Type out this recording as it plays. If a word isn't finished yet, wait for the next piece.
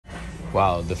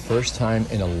Wow, the first time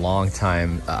in a long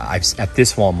time at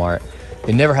this Walmart,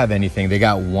 they never have anything. They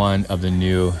got one of the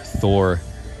new Thor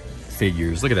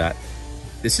figures. Look at that.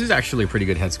 This is actually a pretty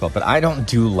good head sculpt, but I don't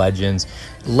do Legends.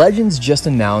 Legends just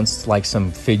announced like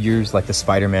some figures like the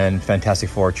Spider-Man, Fantastic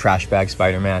Four, Trash Bag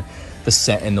Spider-Man, the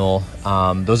Sentinel.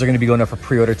 Those are going to be going up for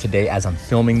pre-order today as I'm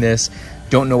filming this.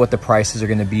 Don't know what the prices are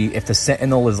going to be. If the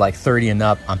Sentinel is like 30 and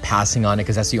up, I'm passing on it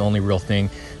because that's the only real thing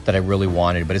that I really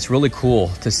wanted. But it's really cool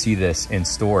to see this in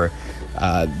store.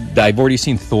 I've already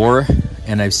seen Thor,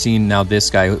 and I've seen now this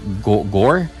guy,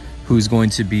 Gore, who's going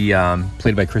to be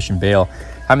played by Christian Bale.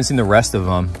 I haven't seen the rest of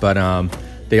them, but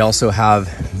they also have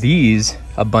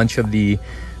a bunch of the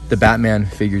Batman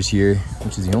figures here,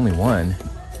 which is the only one.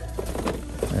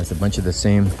 There's a bunch of the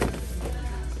same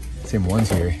ones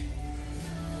here.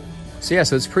 So yeah,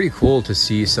 so it's pretty cool to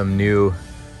see some new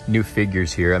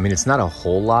figures here. I mean, it's not a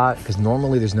whole lot because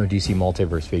normally there's no DC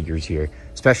Multiverse figures here,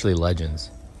 especially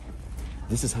Legends.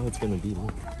 This is how it's gonna be.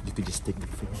 Look, you could just stick the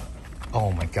figure.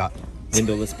 Oh my god!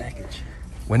 Windowless package.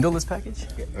 Windowless package?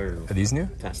 Yeah, are these new?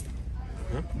 Test.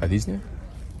 Huh? Are these new?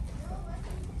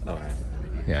 Oh,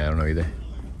 yeah, I don't know either.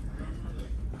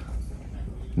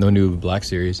 No new Black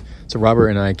Series. So Robert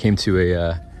and I came to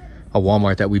a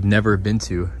Walmart that we've never been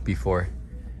to before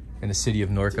in the city of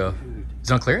Norco.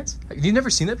 It's on clearance? You've never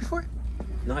seen that before?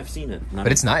 No, I've seen it.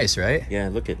 But it's nice, right? Yeah,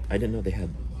 look at. I didn't know they had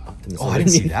Optimus. Oh, I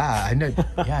didn't see that. I know.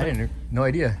 Yeah, I didn't. No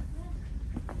idea.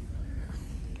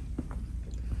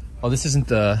 Oh, this isn't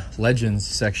the Legends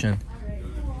section.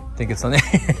 I think it's on the, I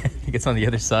think it's on the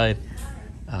other side.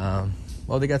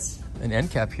 Well, they got an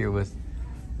end cap here with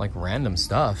like random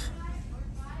stuff.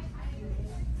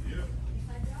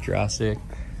 Jurassic.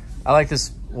 I like this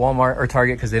Walmart or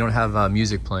Target because they don't have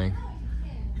music playing.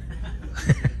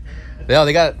 Yeah,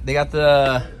 they got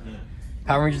the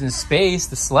Power Rangers in space,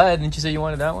 the sled. Didn't you say you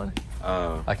wanted that one?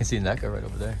 I can see the NECA right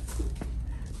over there.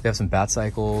 They have some Bat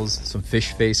Cycles, some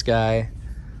Fish Face guy.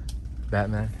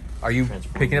 Batman. Are you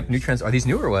picking up new trends? Are these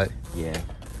new or what? Yeah.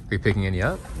 Are you picking any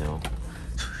up? No.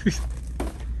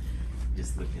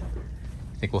 Just looking.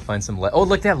 I think we'll find some. Oh,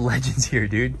 look, they have Legends here,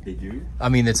 dude. They do? I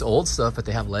mean, it's old stuff, but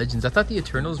they have Legends. I thought the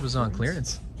Eternals was on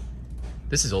clearance.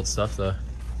 This is old stuff, though.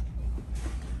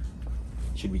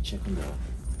 Should we check on the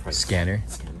price? Scanner.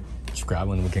 Just grab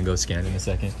one and we can go scan in a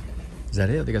second. Is that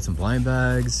it? They got some blind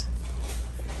bags.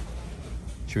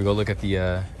 Should we go look at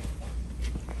the...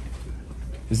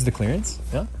 This is the clearance?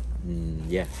 Yeah?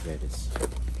 Yeah, it is.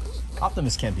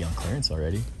 Optimus can't be on clearance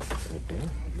already. Right there?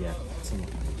 Yeah.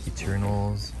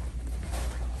 Eternals.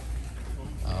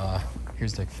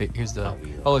 Here's the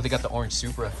oh, look, they got the orange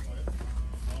Supra.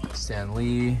 Stan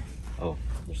Lee. Oh,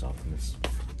 there's Optimus.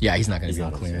 Yeah, he's not gonna be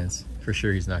on clearance. For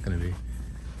sure he's not gonna be.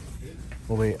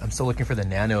 Well, wait, I'm still looking for the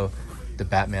Nano, the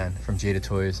Batman from Jada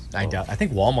Toys. I doubt. I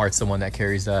think Walmart's the one that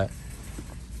carries that.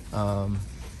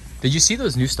 Did you see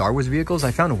those new Star Wars vehicles?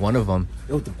 I found one of them.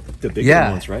 Oh, the big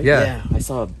ones, right? Yeah. Yeah, I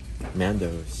saw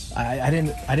Mando's. I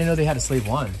didn't know they had a Slave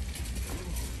One.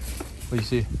 What do you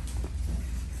see?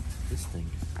 This thing.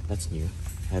 That's new.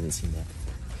 I haven't seen that.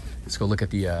 Let's go look at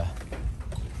the I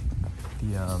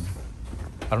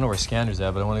don't know where Scanner's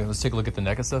at, but let's take a look at the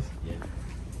NECA stuff. Yeah.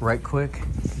 Right quick.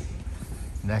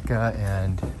 NECA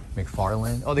and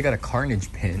McFarlane. Oh, they got a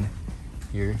Carnage pin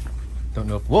here. Don't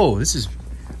know if... Whoa, this is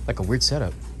like a weird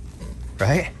setup.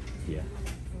 Right? Yeah.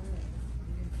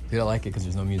 Dude, I like it because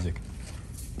there's no music.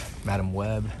 Madam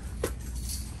Web.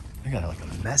 I got like a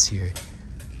mess here.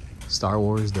 Star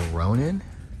Wars, the Ronin.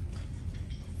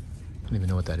 I don't even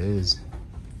know what that is.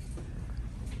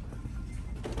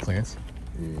 Clearance?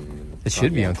 It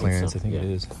should be on clearance. So. I think it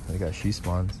is. They got she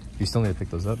spawns. You still need to pick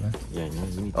those up, man. Yeah, no,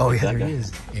 you need to oh, yeah, there he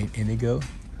is. Inigo.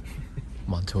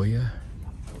 Montoya.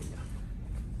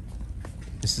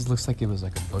 This looks like it was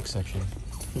like a book section.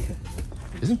 Yeah.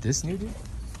 Isn't this new, dude?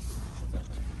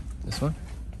 This one?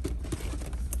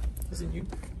 Is it new?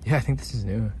 Yeah, I think this is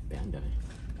new. Bandai.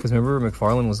 Because remember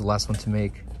McFarlane was the last one to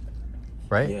make,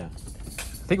 right? Yeah.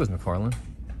 I think it was McFarlane.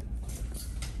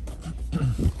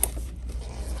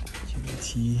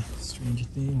 GBT, Stranger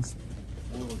Things.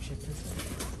 Oh, check this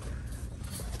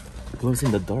out. Glows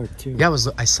in the dark too. Yeah,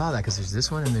 I saw that because there's this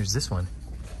one and there's this one.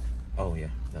 Oh yeah,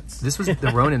 this was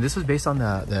the Ronin. This was based on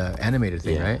the animated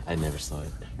thing, right? I never saw it.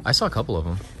 I saw a couple of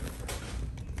them.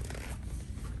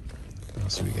 What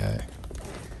else do we got?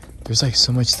 There's like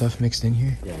so much stuff mixed in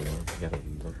here. Yeah, I know. You gotta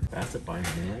look. That's a fine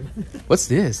man. What's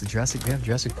this? The Jurassic? We have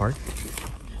Jurassic Park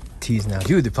tees now,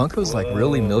 dude. The Funko's like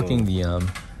really milking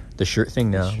the shirt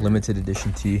thing now. Limited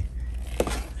edition tee.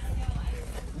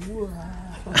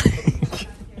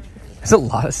 There's a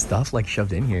lot of stuff like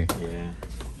shoved in here. Yeah.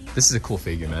 This is a cool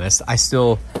figure, man. I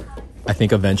still I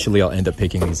think eventually I'll end up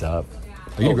picking these up.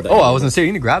 Are you Oh, gonna, that- oh, I was gonna say, are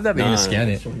you gonna grab that, but you're gonna scan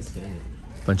it. Scan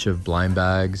it. Bunch of blind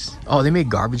bags. Oh, they make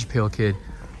Garbage Pail Kid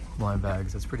blind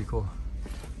bags. That's pretty cool.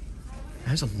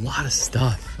 There's a lot of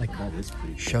stuff like That is pretty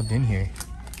cool. shoved in here.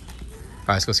 All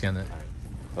right, let's go scan that.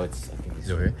 Oh, it's, I think it's Is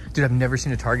it over here? Dude, I've never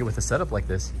seen a Target with a setup like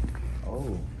this.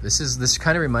 Oh. This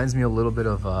kind of reminds me a little bit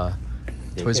of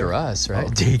Toys R Daycare? Us, right?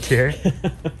 Oh.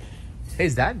 Daycare. Hey,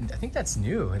 is that? I think that's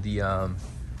new.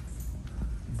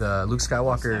 The Luke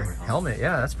Skywalker helmet.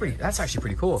 Yeah, that's actually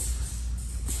pretty cool.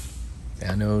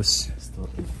 Thanos. Still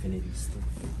Infinity stuff.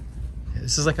 Yeah,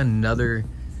 this is like another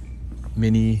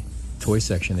mini toy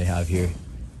section they have here.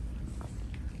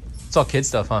 It's all kid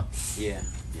stuff, huh? Yeah.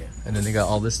 Yeah. And then they got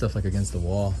all this stuff like against the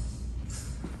wall.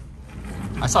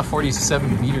 I saw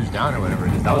 47 meters down or whatever.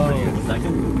 That was pretty good. Was that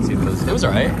good? See those? It was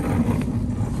alright.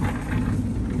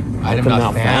 Item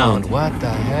not found. What the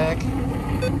heck?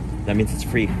 That means it's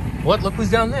free. What? Look who's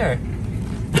down there.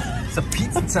 It's a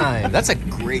pizza time. That's a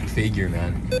great figure,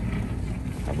 man.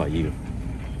 How about you?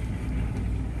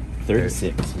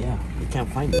 36. Yeah. You can't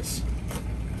find this.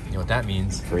 You know what that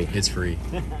means? Free. It's free.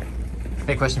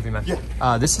 Hey, question for you, man.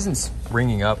 Yeah. This isn't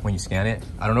ringing up when you scan it.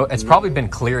 I don't know. It's probably been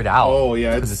cleared out. Oh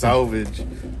yeah, it's salvage.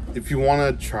 If you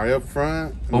want to try up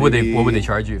front, What would maybe- they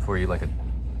charge you for? You like a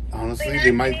Honestly,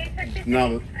 they might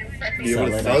not be able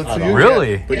to sell it to you.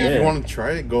 Really? But if Yeah. you want to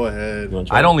try it, go ahead. You wanna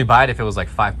try I'd it? only buy it if it was like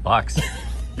 $5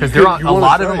 because they're on You a wanna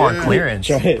lot of try them it, on yeah. clearance.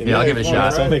 Try it. Yeah, I'll Yeah, give it a you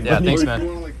wanna shot. try it? Yeah, thanks, Or man. if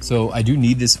you wanna, like, So I do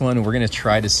need this one, and we're gonna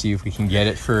try to see if we can get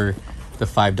it for the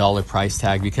 $5 price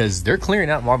tag because they're clearing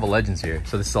out Marvel Legends here.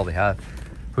 So this is all they have.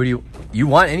 Who do you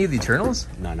want? Any of the Eternals?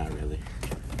 No, not really.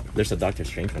 There's a Doctor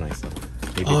Strange one I saw.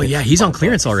 Maybe Oh it's yeah, he's on $5.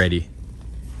 clearance already.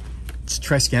 Let's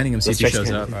try scanning him, see Let's if he try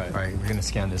shows up. scanning. All right, we're gonna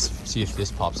scan this, see if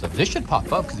this pops up. This should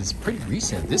pop up because it's pretty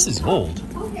recent. This is old.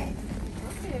 Okay.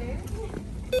 Okay. Cool.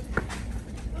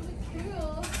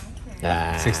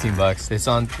 Ah. $16. It's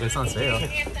on sale.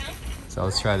 So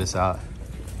let's try this out.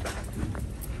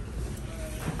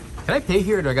 Can I pay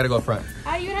here or do I gotta go up front?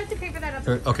 You would have to pay for that.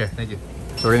 Okay, thank you.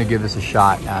 So we're gonna give this a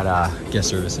shot at guest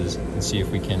services and see if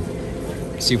we can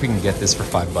get this for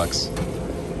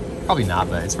 $5. Probably not,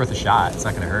 but it's worth a shot. It's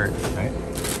not gonna hurt, right?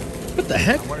 What the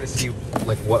heck? I wanted to see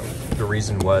like what the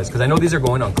reason was because I know these are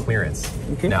going on clearance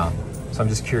now. So I'm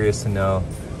just curious to know.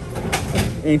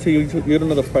 Until you don't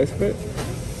know the price of it?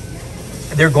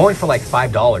 They're going for like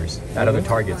 $5 at other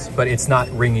Targets, but it's not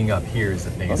ringing up here is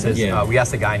the thing. It says, Yeah. we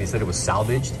asked the guy and he said it was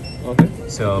salvaged. Okay.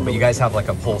 So, but you guys have like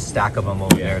a whole stack of them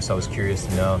over there, so I was curious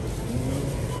to know.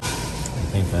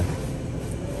 I think, man.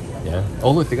 Yeah.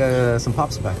 Oh, look, they got some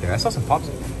pops back there. I saw some pops.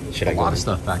 Should a I go lot of in?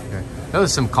 stuff back there. There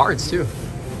was some cards too.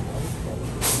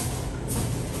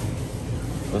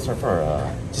 Those are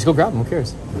for Just go grab them. Who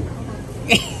cares?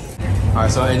 All right,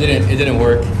 so it didn't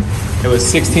work. It was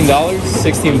 $16,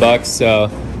 $16. So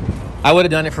I would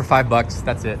have done it for $5.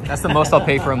 That's it. That's the most I'll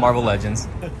pay for a Marvel Legends.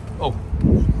 Oh,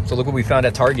 so look what we found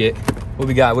at Target. What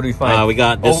we got? What do we find? we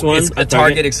got this one. It's a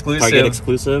Target exclusive. Target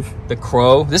exclusive. The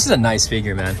Crow. This is a nice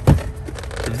figure, man.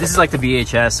 This is like the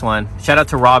VHS one. Shout out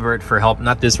to Robert for help.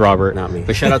 Not this Robert, Not me.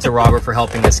 but shout out to Robert for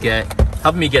helping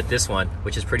me get this one,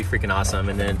 which is pretty freaking awesome.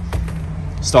 And then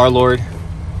Star-Lord.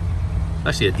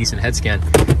 Actually, a decent head scan.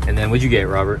 And then what'd you get,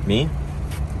 Robert? Me?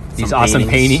 These Some awesome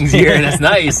paintings here. That's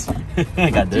nice. I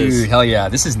got this. Dude, hell yeah.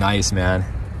 This is nice, man.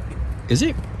 Is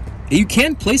it? You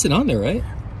can place it on there, right?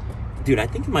 Dude, I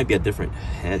think it might be a different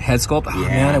head. Head sculpt. Oh, Yeah.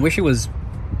 man, I wish it was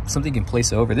something you can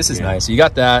place over. This is Yeah. nice. So you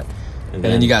got that. And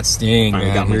then you got Sting, Finally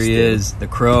man. got my Here he Sting. is. The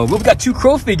Crow. Well, we got two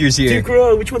Crow figures here. Two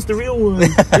Crow. Which one's the real one?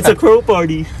 It's a Crow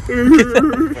party.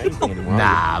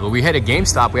 Nah, but we hit a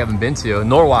GameStop we haven't been to.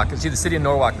 Norwalk. See the city of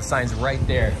Norwalk. The sign's right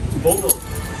there. Bolo.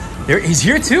 He's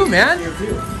here too, man.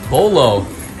 Bolo.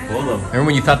 Bolo. Remember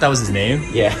when you thought that was his name?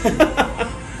 Yeah.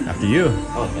 After you.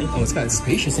 Oh, thank Oh, you. it's got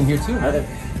spacious in here too.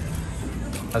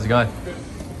 How's it going?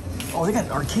 Oh, they got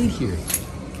an arcade here.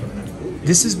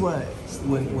 This is what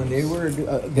when they were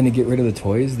gonna get rid of the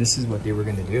toys. This is what they were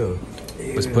gonna do.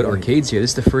 Was put arcades here.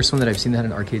 This is the first one that I've seen that had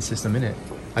an arcade system in it.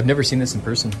 I've never seen this in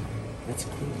person. That's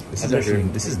cool. This is actually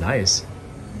this is nice.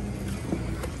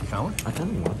 You found one? I kind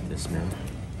of want this, man.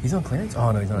 He's on clearance?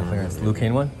 Oh no, he's not on clearance. Luke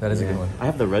Kane one? That is a good one. I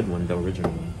have the red one, the original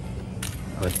one.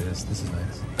 I like this. This is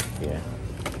nice. Yeah.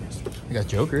 We got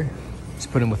Joker.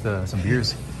 Just put him with some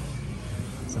beers.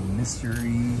 Some mystery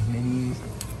minis.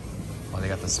 Oh, they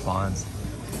got the spawns.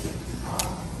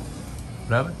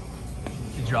 What happened?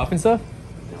 You dropping stuff?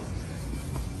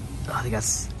 Oh, they got.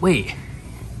 Wait.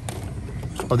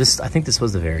 Oh, this. I think this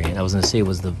was the variant. I was gonna say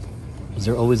was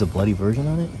there always a bloody version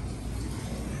on it?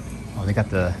 Oh, they got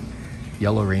the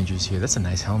Yellow Rangers here. That's a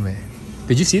nice helmet.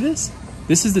 Did you see this?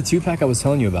 This is the 2-pack I was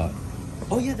telling you about.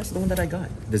 Oh yeah, that's the one that I got.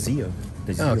 The Zeo.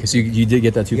 The Zeo. Oh, okay, so you did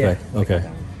get that 2-pack. Yeah, I got Okay. that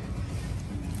one.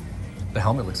 The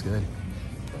helmet looks good.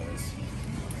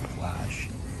 Flash.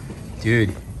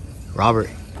 Dude, Robert,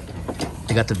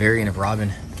 they got the variant of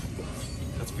Robin.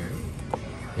 That's very.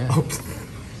 Yeah. Oh,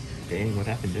 dang! What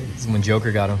happened there? This is when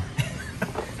Joker got him.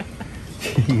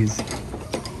 Jeez.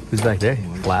 Who's back there?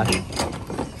 Flash.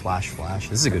 Flash.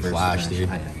 This is a good Flash, dude.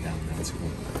 I have that one. That's cool.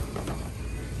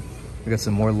 We got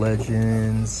some more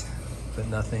Legends, but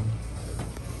nothing.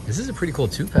 This is a pretty cool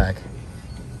 2-pack.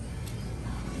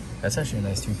 That's actually a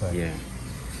nice 2-pack. Yeah.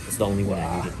 It's the only one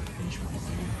I needed to finish my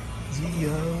thing.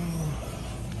 Zio.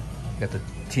 Got the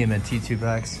TMNT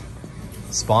 2-packs.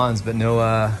 Spawns, but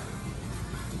no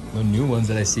new ones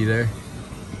that I see there.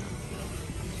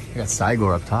 I got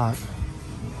Cygor up top.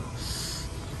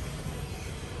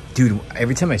 Dude,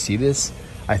 every time I see this,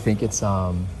 I think it's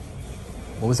what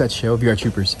was that show? VR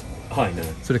Troopers. Oh, I know.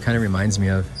 That's what it kind of reminds me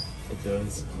of. It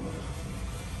does.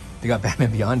 They got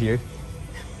Batman Beyond here.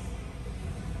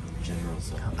 General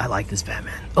Zod. I like this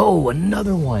Batman. Oh,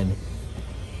 another one.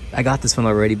 I got this one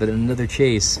already, but another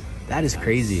chase. That is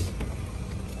crazy.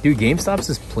 Dude, GameStop's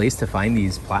this place to find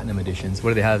these platinum editions.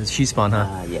 What do they have? It's She-Spawn,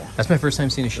 huh? Yeah. That's my first time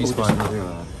seeing a Oh, there's She-Spawn.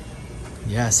 another,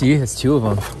 Yeah, see, it's 2 of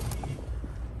them.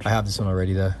 I have this one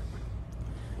already, though.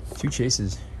 2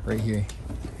 chases right here,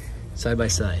 side by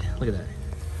side. Look at that.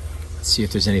 Let's see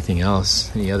if there's anything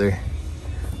else. Any other?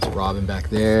 It's Robin back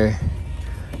there.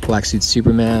 Black Suit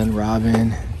Superman,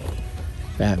 Robin,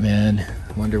 Batman,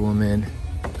 Wonder Woman.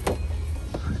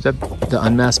 Is that the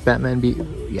unmasked Batman?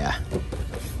 Yeah.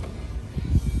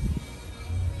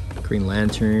 Green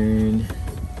Lantern.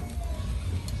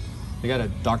 They got a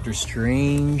Doctor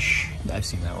Strange. I've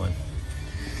seen that one.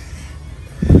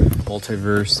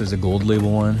 Multiverse, there's a gold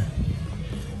label one.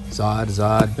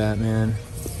 Zod, Batman.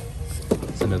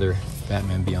 It's another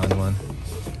Batman Beyond one.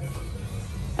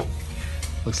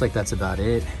 Looks like that's about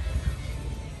it.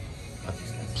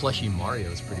 Plushy Mario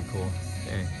is pretty cool.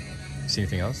 Dang. See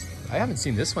anything else? I haven't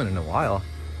seen this one in a while.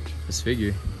 This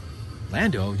figure.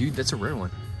 Lando, dude, that's a rare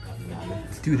one.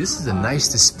 Dude, this is a nice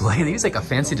display. They use like a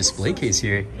fancy display case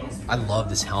here. I love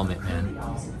this helmet, man.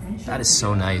 That is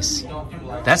so nice.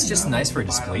 That's just nice for a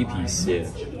display piece. Yeah.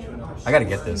 I gotta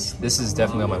get this. This is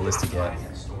definitely on my list to get.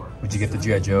 Would you get the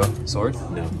G.I. Joe sword?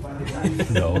 No.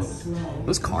 No.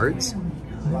 Those cards?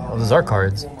 Oh, those are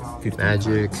cards.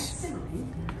 Magic.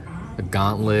 The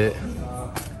gauntlet.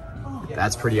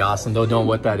 That's pretty awesome. Don't know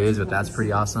what that is, but that's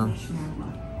pretty awesome.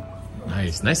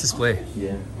 Nice. Nice display.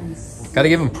 Yeah. Gotta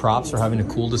give him props for having a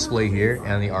cool display here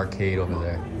and the arcade over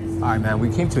there. All right, man, we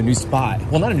came to a new spot.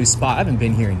 Well, not a new spot. I haven't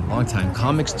been here in a long time.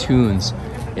 Comics, Tunes,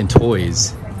 and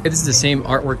Toys. This is the same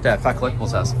artwork that Fat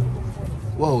Collectibles has.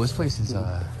 Whoa, this place is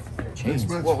changed.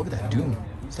 Whoa, look at that Doom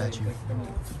statue.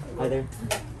 Hi there.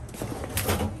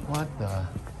 What the?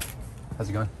 How's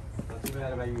it going?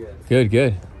 Good,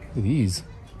 good. Look at these.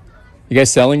 You guys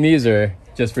selling these or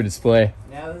just for display?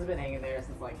 No, this has been hanging there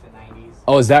since like the 90s.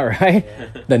 Oh, is that right? Yeah.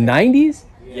 The 90s?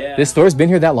 Yeah. This store's been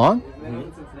here that long? It's been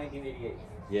open since 1988.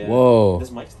 Yeah. Whoa.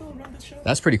 Does Mike still run this show?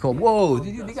 That's pretty cool. Whoa,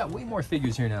 dude, they got way more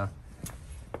figures here now.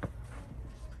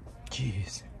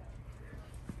 Jeez.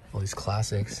 All these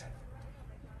classics.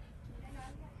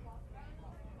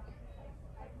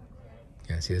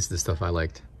 Yeah, see, this is the stuff I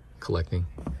liked collecting.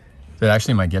 So I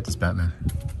actually might get this Batman.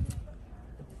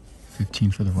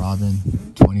 15 for the Robin,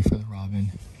 20 for the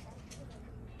Robin.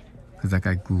 Because that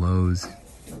guy glows.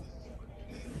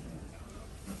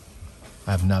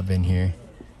 I have not been here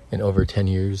in over 10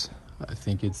 years. I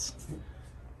think it's...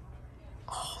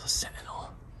 Oh, the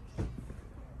Sentinel.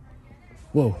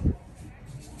 Whoa.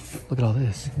 Look at all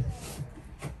this.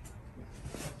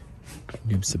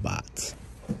 Noob Sabat.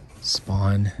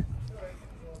 Spawn.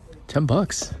 $10.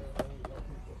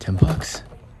 $10.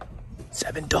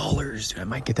 $7. Dude, I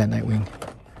might get that Nightwing.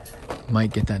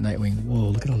 Might get that Nightwing. Whoa,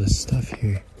 look at all this stuff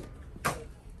here.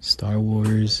 Star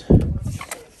Wars.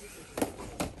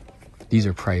 These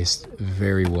are priced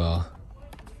very well.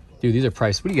 Dude, these are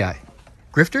priced. What do you got?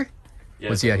 Grifter? Yeah,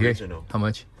 What's he at here? original. How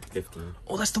much? 15.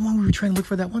 Oh, that's the one we were trying to look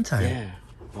for that one time. Yeah.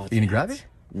 Well, You gonna grab it?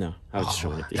 No, I was just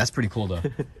showing it to you. That's pretty cool though.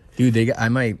 Dude, I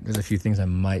might, there's a few things I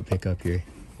might pick up here.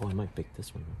 Oh, I might pick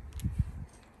this one.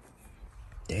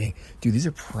 Dang. Dude, these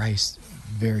are priced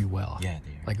very well. Yeah,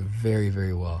 they are. Like very,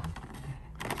 very well.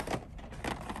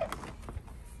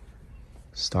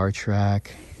 Star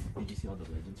Trek. Did you see all the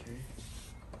legends here?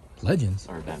 Legends?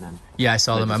 Or Batman? Yeah, I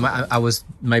saw them. I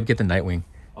might get the Nightwing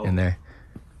Oh. in there.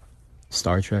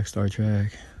 Star Trek.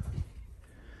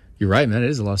 You're right, man. It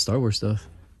is a lot of Star Wars stuff.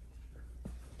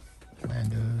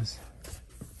 Landos.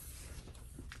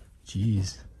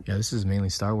 Jeez. Yeah, this is mainly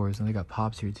Star Wars, and they got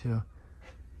Pops here too.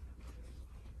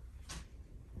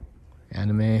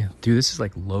 anime. Dude, this is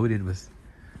like loaded with,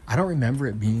 I don't remember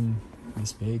it being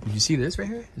this big. Did you see this right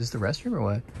here? Is this the restroom or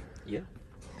what? Yeah.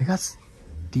 They got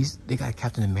these, they got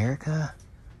Captain America.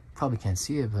 Probably can't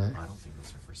see it, but I don't think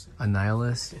those are for sale. a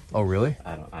Nihilist. Oh, really?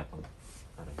 I don't.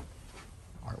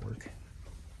 Artwork.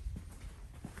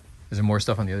 Is there more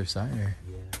stuff on the other side or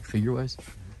Yeah. figure-wise?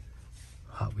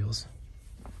 Hot Wheels.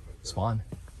 Spawn.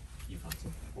 You found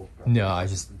some. No, I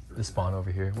just, the Spawn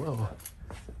over here. Whoa.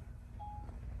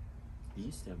 You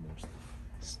used to have more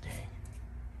stuff. Dang. I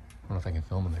don't know if I can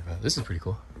film in there, but this is pretty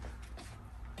cool.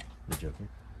 The Joker.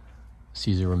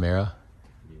 Cesar Romero.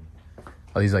 Yeah.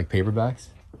 Are these like paperbacks?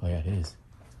 Oh yeah, it is.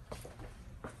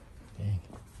 Dang.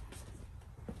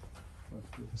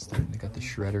 They got the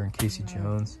Shredder and Casey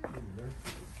Jones.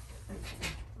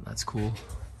 That's cool.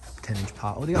 10-inch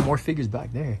pop. Oh, they got more figures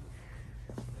back there.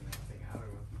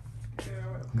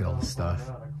 Look at all this stuff.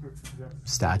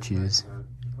 Statues.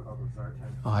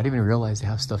 Oh, I didn't even realize they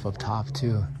have stuff up top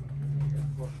too.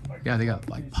 Yeah, they got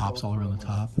like pops all around the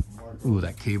top. Ooh,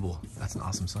 that cable. That's an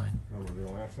awesome sign.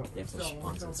 They have some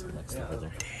spawns and some next to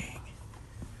other.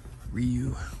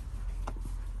 Ryu.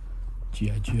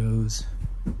 G.I. Joes.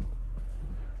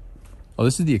 Oh,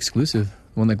 this is the exclusive.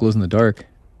 The one that glows in the dark.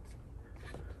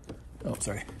 Oh,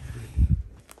 sorry.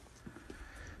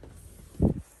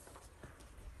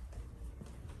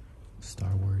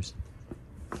 Star Wars.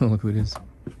 Oh, look who it is.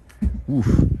 Oof.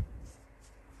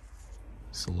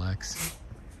 Selects.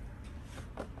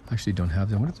 Actually don't have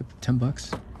them. What is it? 10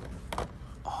 bucks?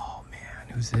 Oh man,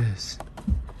 who's this?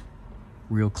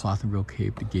 Real cloth and real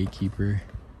cape, the Gatekeeper.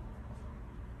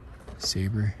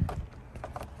 Saber.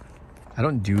 I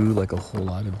don't do like a whole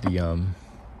lot of the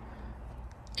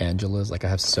Angelas. Like I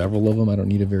have several of them. I don't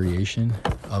need a variation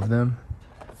of them.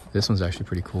 This one's actually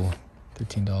pretty cool.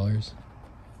 $13.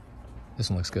 This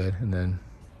one looks good. And then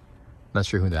not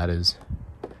sure who that is.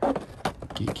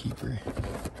 Gatekeeper.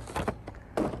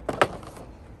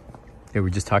 Yeah, we were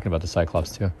just talking about the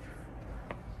Cyclops too.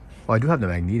 Oh, I do have the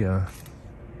Magneto.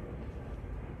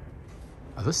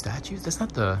 Are those statues? That's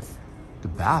not the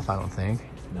bath, I don't think.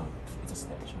 No, it's a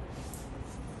statue. Used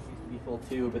to be full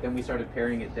too, but then we started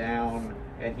paring it down,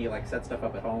 and he like set stuff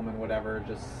up at home and whatever,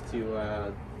 just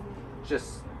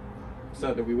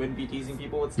so that we wouldn't be teasing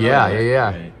people with stuff. Yeah.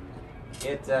 Right.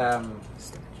 It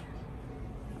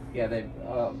yeah, they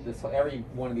this every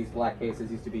one of these black cases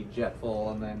used to be jet full,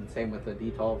 and then same with the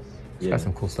Detolfs. It's got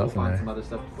some cool We'll stuff in find there. some other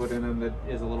stuff to put in them that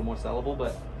is a little more sellable,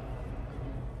 but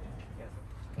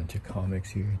Bunch of comics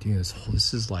here. Dude,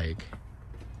 this is like,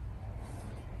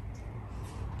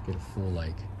 get a full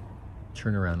like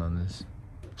turnaround on this.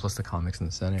 Plus the comics in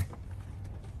the center.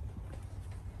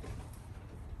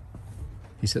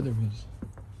 He said there was,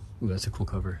 ooh, that's a cool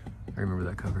cover. I remember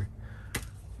that cover.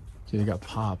 See, they got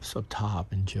Pops up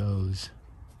top and Joe's.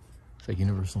 It's like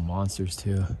Universal Monsters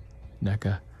too.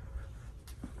 NECA.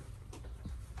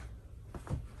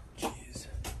 Jeez.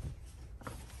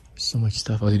 So much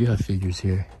stuff. Oh, they do have figures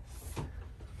here.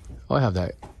 Oh, I have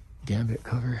that Gambit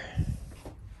cover.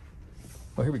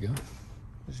 Oh, here we go.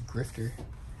 There's Grifter.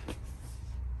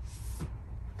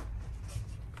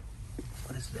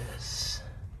 What is this?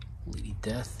 Lady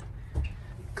Death.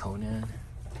 Conan.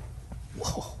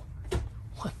 Whoa.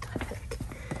 What the heck?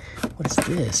 What is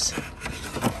this?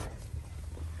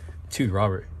 Dude,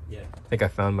 Robert. Yeah, I think I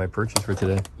found my purchase for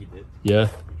today. you did. Yeah.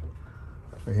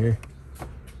 Right here.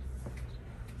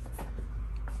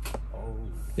 Oh,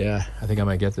 Yeah, I think I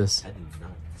might get this. I did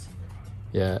not see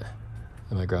that. Yeah,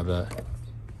 I might grab that.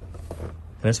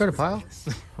 Can I start a pile?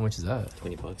 How much is that?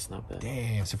 $20, not bad.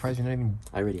 Dang, I'm surprised you're not even...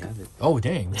 I already have it. Oh,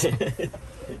 dang.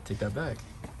 Take that back.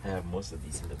 I have most of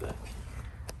these in the back.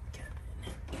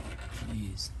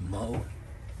 Jeez, Mo.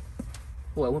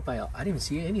 Oh, I went by... I didn't even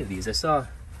see any of these. I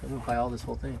went by all this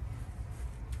whole thing.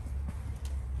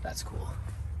 That's cool.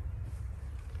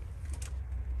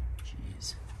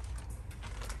 Jeez.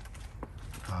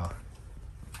 Wow.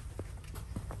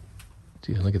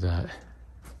 Dude, look at that.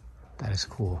 That is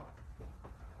cool.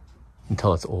 You can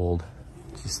tell it's old.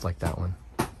 Just like that one.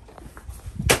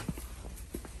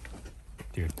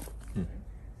 Dude.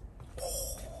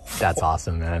 That's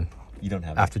awesome, man. You don't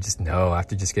have After just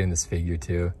getting this figure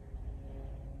too.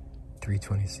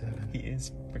 $327. it. He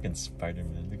is freaking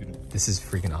Spider-Man. Look at him. This is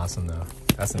freaking awesome though.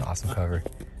 That's an awesome cover.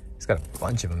 It's got a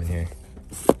bunch of them in here.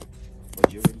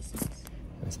 Would you already see this?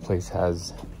 This place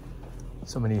has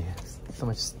so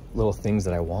much little things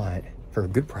that I want for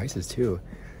good prices too.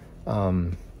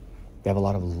 They have a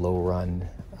lot of low run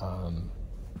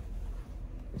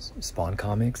Spawn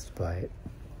comics, but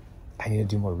I need to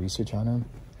do more research on them.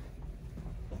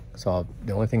 So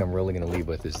the only thing I'm really gonna leave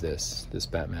with is this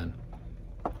Batman.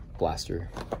 blaster,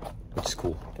 which is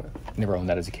cool. Never owned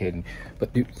that as a kid,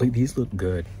 but dude, like these look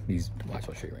good. These, watch,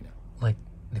 I'll show you right now. Like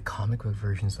the comic book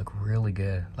versions look really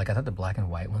good. Like I thought the black and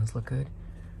white ones look good,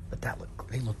 but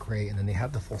they look great. And then they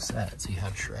have the full set, so you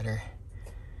have Shredder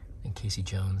and Casey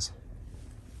Jones.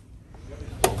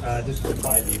 Just to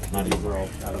buy these. Not these are all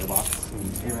out of the box.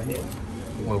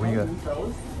 What do you got?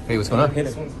 Hey, what's going on? Hey,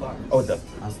 this one's blocked. Oh,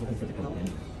 I was looking for the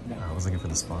companion. I was looking for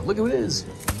the spawn. Look who it is.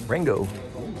 Ringo.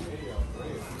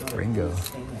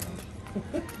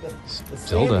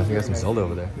 Zelda. You got some Zelda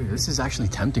over there. Dude, this is actually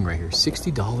tempting right here.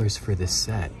 $60 for this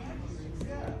set.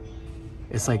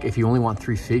 It's like if you only want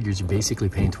 3 figures, you're basically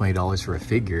paying $20 for a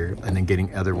figure and then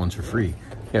getting other ones for free.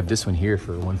 You have this one here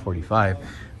for $145.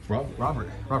 Robert,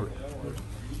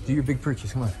 do your big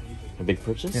purchase. Come on. A big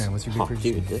purchase? Yeah, what's your big purchase?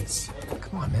 Dude, this.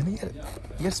 Come on, man. You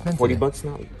gotta spend 40 today. bucks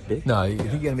not big? No, I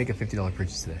think you gotta make a $50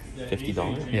 purchase today.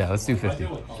 $50? Yeah, let's do 50. I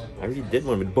already did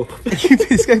one with both.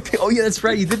 Oh yeah, that's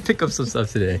right. You did pick up some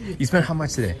stuff today. You spent how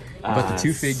much today? About the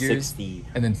 2 figures, 60.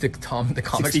 and then the comics.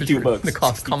 62 bucks. The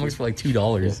comics for like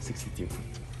 $2. Yeah, 62.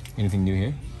 Anything new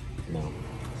here? No.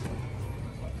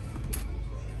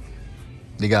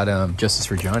 They got Justice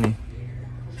for Johnny.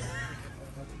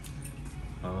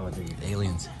 Oh, dude.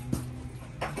 Aliens.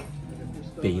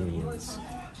 Aliens.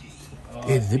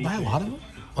 Hey, did they buy a lot of them?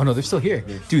 Oh no, they're still here.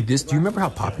 Dude, do you remember how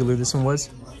popular this one was?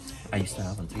 I used to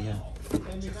have one too, yeah.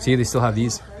 See, they still have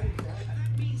these.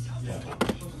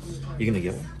 You gonna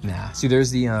get one? Nah. See, there's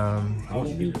the Oh,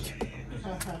 dude.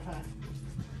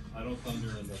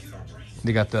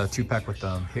 they got the 2-pack with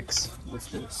Hicks. What's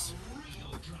this?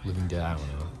 Living Dead, I don't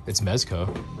know. It's Mezco.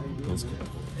 That's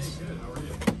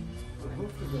good.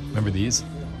 Remember these?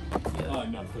 Yeah,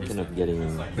 I'm thinking of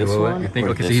getting Wait, this what? one. You think?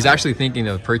 or Okay, so this he's one. actually thinking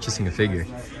of purchasing a figure.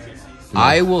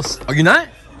 I will. Are you not?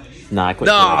 Nah, I quit.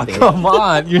 No, everything. come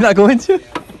on. You're not going to?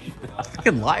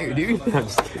 Fucking liar, dude. I'm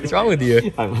just kidding. What's wrong with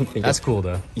you? I'm thinking. That's cool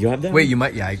though. You have that? Wait, you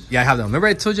might. Yeah, I have that one. Remember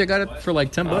I told you I got it for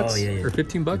like 10 bucks yeah, yeah. or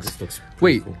 15 bucks? This looks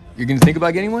pretty Wait, cool. you're gonna think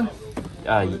about getting one?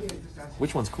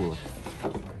 Which one's cooler?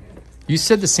 You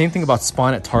said the same thing about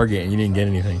Spawn at Target and you didn't get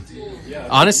anything.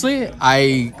 Honestly,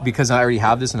 because I already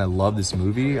have this and I love this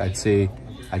movie, I'd say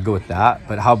I'd go with that.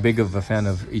 But how big of a fan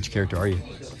of each character are you?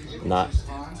 Not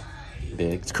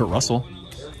big. It's Kurt Russell.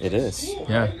 It is.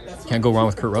 Yeah, can't go wrong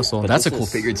with Kurt Russell. But That's a this cool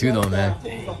is- figure too, though, man.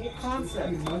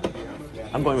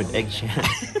 I'm going with Egg Shan.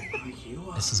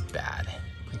 This is bad,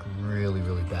 like really,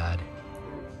 really bad.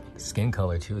 The skin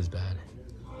color too is bad.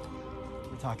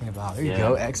 We're talking about. There you Yeah.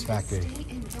 go, X Factor,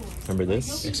 Remember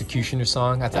this? Executioner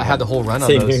song. I had the whole run on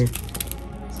Same those. here.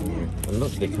 Same here. And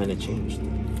look, they kind of changed.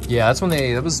 Yeah, that's when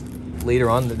that was later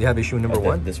on. They have issue number But then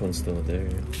 1. This one's still there.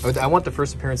 I want the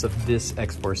first appearance of this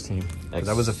X-Force team. Because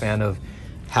I was a fan of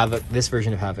Havoc. This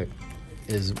version of Havoc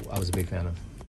I was a big fan of.